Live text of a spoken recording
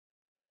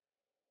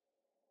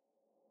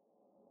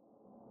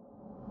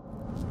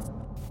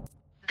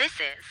This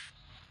is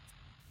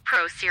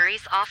Pro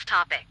Series Off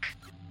Topic.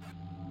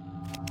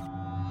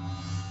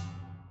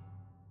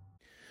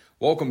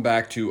 Welcome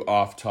back to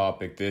Off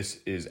Topic. This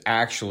is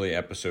actually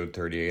episode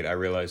 38. I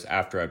realized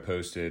after I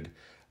posted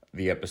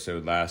the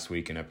episode last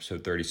week in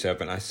episode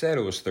 37, I said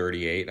it was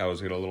 38. I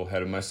was getting a little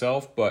ahead of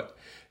myself, but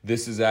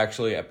this is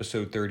actually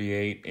episode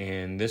 38.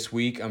 And this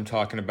week I'm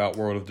talking about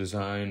World of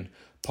Design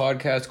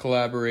podcast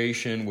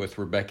collaboration with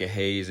Rebecca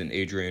Hayes and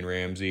Adrian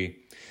Ramsay.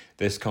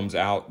 This comes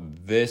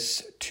out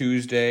this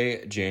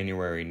Tuesday,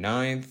 January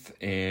 9th,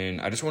 and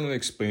I just wanted to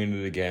explain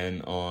it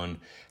again on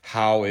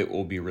how it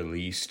will be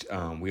released.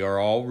 We are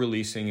all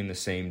releasing in the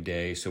same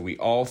day, so we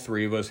all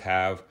three of us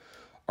have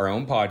our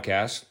own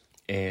podcast,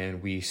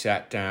 and we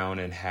sat down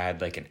and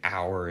had like an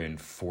hour and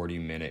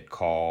 40-minute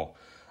call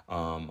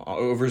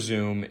over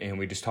Zoom, and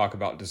we just talk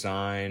about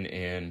design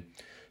and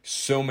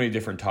so many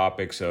different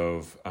topics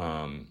of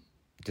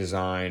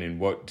design and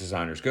what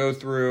designers go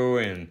through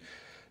and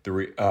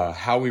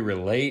how we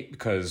relate,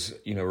 because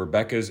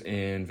Rebecca's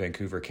in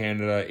Vancouver,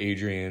 Canada,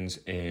 Adrian's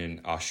in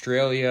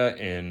Australia,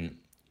 and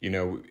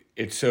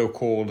it's so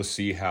cool to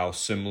see how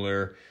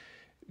similar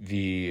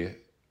the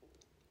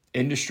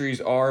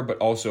industries are, but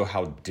also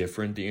how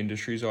different the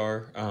industries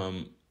are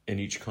in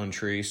each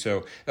country.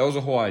 So that was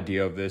the whole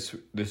idea of this.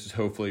 This is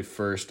hopefully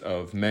first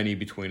of many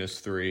between us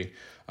three.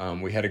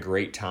 We had a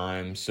great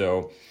time.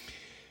 So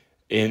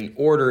in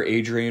order,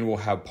 Adrian will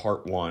have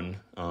part one.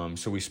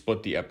 So we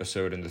split the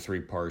episode into three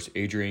parts.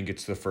 Adrian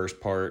gets the first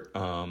part,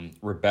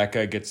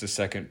 Rebecca gets the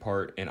second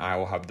part, and I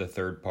will have the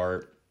third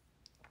part.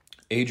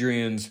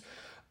 Adrian's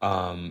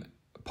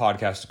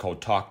podcast is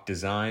called Talk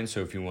Design.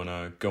 So if you want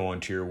to go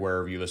onto your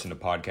wherever you listen to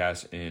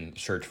podcasts and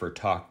search for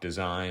Talk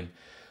Design.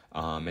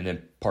 And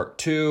then part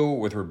two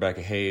with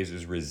Rebecca Hayes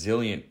is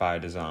Resilient by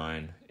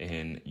Design.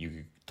 And you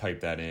can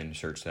type that in,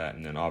 search that.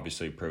 And then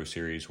obviously Pro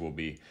Series will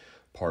be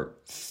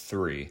part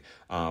 3.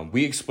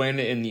 We explained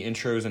it in the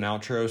intros and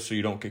outros so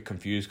you don't get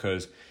confused,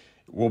 because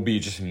we'll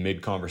be just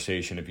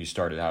mid-conversation if you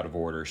started out of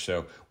order.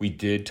 So we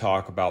did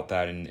talk about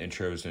that in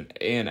intros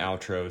and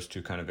outros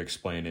to kind of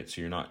explain it so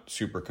you're not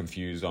super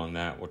confused on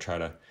that. We'll try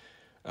to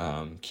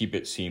keep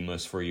it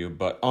seamless for you.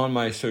 But on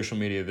my social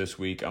media this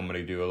week, I'm going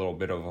to do a little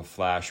bit of a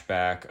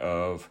flashback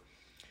of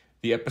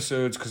the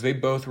episodes, because they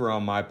both were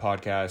on my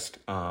podcast.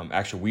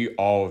 Actually, we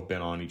all have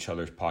been on each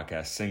other's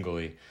podcast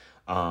singly.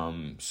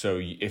 So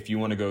if you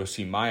want to go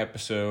see my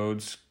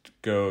episodes,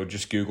 go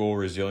just Google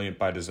Resilient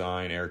by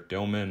Design, Eric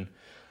Dillman.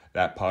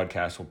 That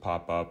podcast will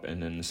pop up.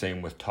 And then the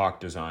same with Talk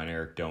Design,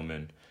 Eric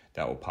Dillman,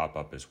 that will pop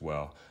up as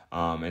well.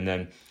 And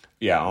then,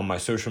 on my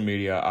social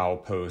media, I'll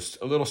post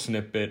a little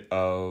snippet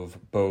of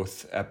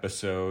both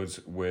episodes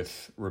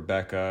with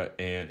Rebecca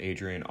and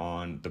Adrian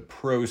on the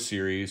Pro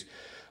Series.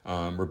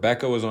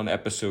 Rebecca was on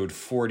episode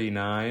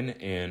 49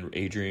 and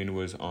Adrian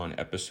was on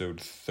episode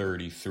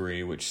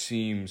 33, which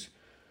seems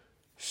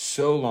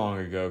so long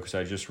ago because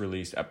I just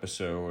released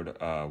episode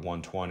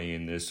 120,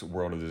 and this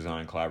World of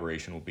Design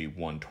collaboration will be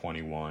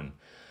 121.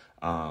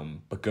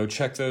 But go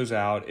check those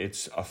out.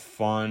 It's a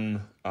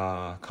fun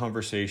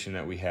conversation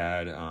that we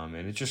had, and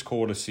it's just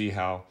cool to see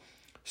how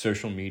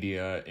social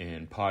media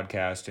and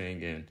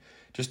podcasting and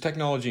just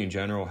technology in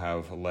general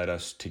have led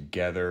us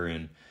together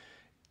and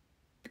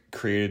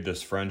created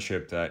this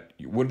friendship that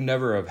would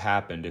never have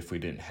happened if we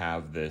didn't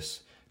have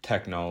this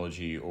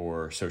technology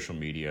or social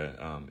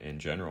media in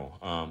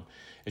general.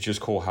 It's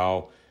just cool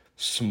how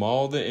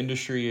small the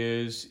industry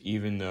is,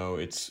 even though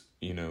it's,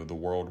 the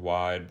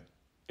worldwide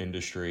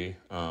industry.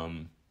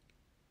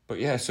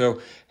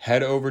 So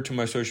head over to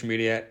my social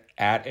media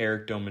at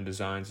Eric Dillman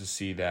Designs to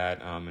see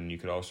that. And you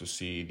could also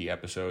see the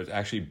episodes.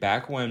 Actually,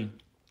 back when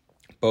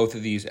both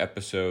of these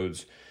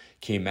episodes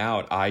came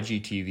out,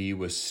 IGTV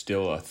was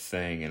still a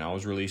thing, and I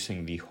was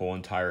releasing the whole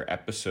entire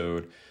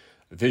episode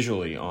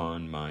visually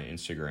on my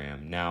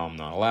Instagram. Now I'm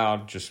not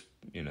allowed, just,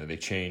 they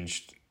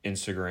changed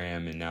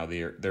Instagram, and now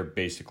they're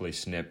basically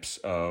snips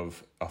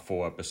of a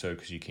full episode,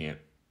 because you can't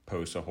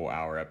post a whole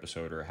hour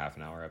episode or a half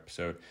an hour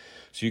episode.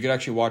 So you could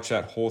actually watch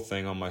that whole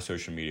thing on my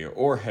social media,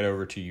 or head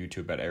over to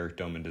YouTube at Eric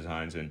Dillman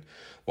Designs and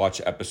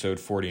watch episode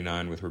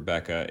 49 with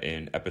Rebecca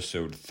and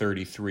episode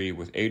 33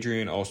 with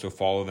Adrian. Also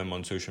follow them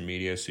on social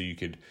media so you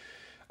could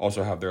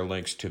also have their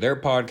links to their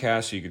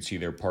podcast so you could see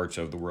their parts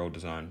of the World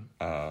Design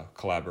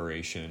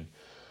collaboration.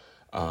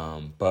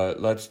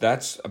 But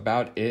that's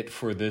about it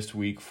for this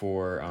week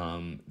for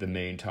the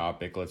main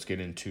topic. Let's get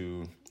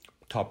into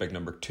topic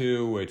number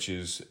 2, which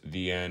is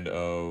the end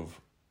of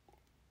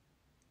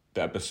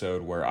the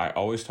episode where I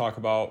always talk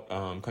about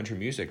country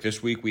music.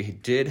 This week we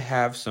did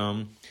have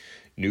some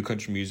new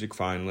country music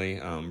finally.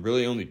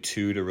 Really only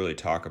 2 to really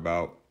talk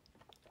about.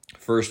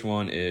 First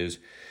one is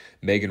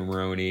Megan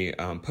Roney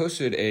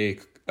posted a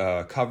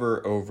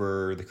cover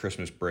over the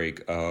Christmas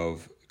break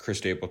of Chris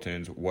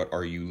Stapleton's What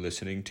Are You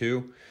Listening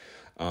To?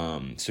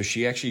 So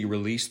she actually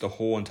released the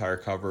whole entire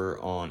cover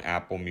on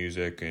Apple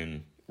Music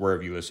and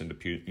wherever you listen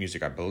to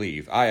music, I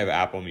believe. I have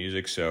Apple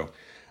Music, so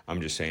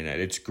I'm just saying that.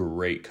 It's a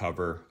great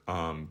cover.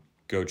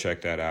 Go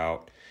check that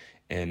out.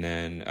 And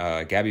then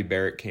Gabby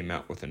Barrett came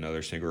out with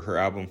another single. Her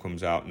album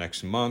comes out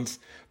next month,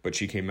 but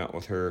she came out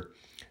with her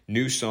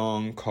new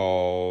song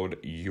called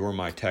You're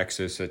My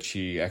Texas that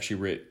she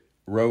actually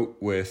wrote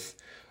with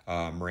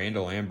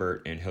Miranda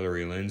Lambert and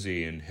Hillary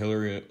Lindsay. And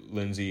Hillary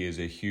Lindsay is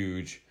a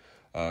huge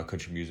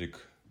country music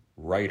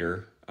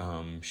writer.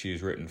 She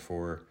has written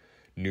for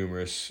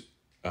numerous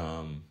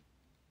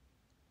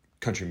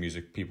country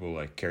music people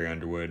like Carrie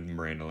Underwood,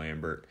 Miranda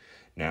Lambert,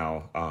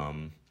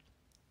 now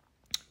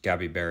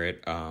Gabby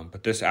Barrett.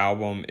 But this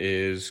album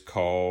is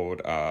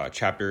called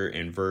Chapter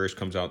and Verse,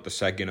 comes out the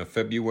 2nd of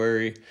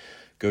February.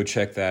 Go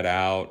check that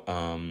out.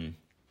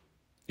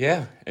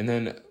 Yeah, and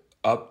then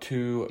up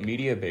to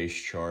Media Base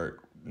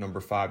chart, number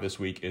 5 this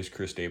week is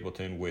Chris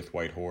Stapleton with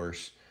White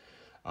Horse.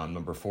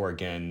 Number 4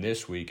 again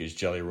this week is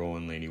Jelly Roll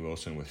and Lainey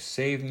Wilson with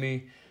Save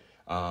Me.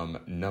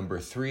 Number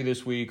 3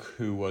 this week,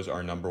 who was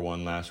our number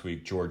 1 last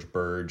week, George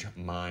Burge,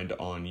 Mind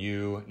on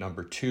You.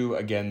 Number 2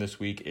 again this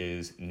week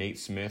is Nate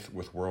Smith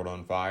with World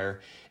on Fire.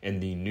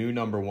 And the new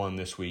number 1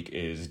 this week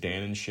is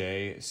Dan and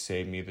Shay,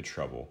 Save Me the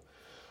Trouble.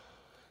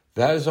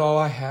 That is all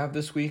I have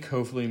this week.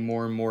 Hopefully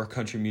more and more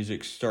country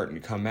music starting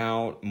to come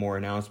out. More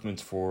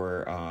announcements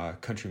for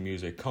country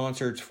music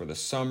concerts for the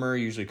summer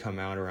usually come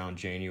out around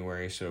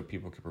January, so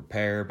people can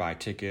prepare, buy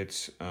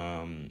tickets,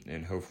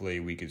 and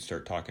hopefully we could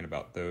start talking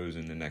about those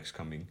in the next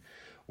coming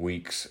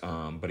weeks.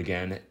 But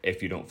again,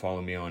 if you don't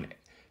follow me on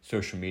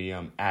social media,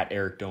 I'm at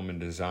Eric Doman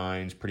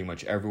Designs pretty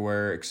much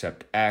everywhere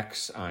except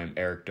X. I'm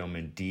Eric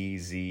Doman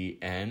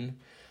DZN.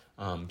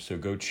 So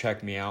go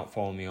check me out,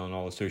 follow me on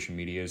all the social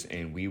medias,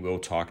 and we will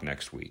talk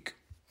next week.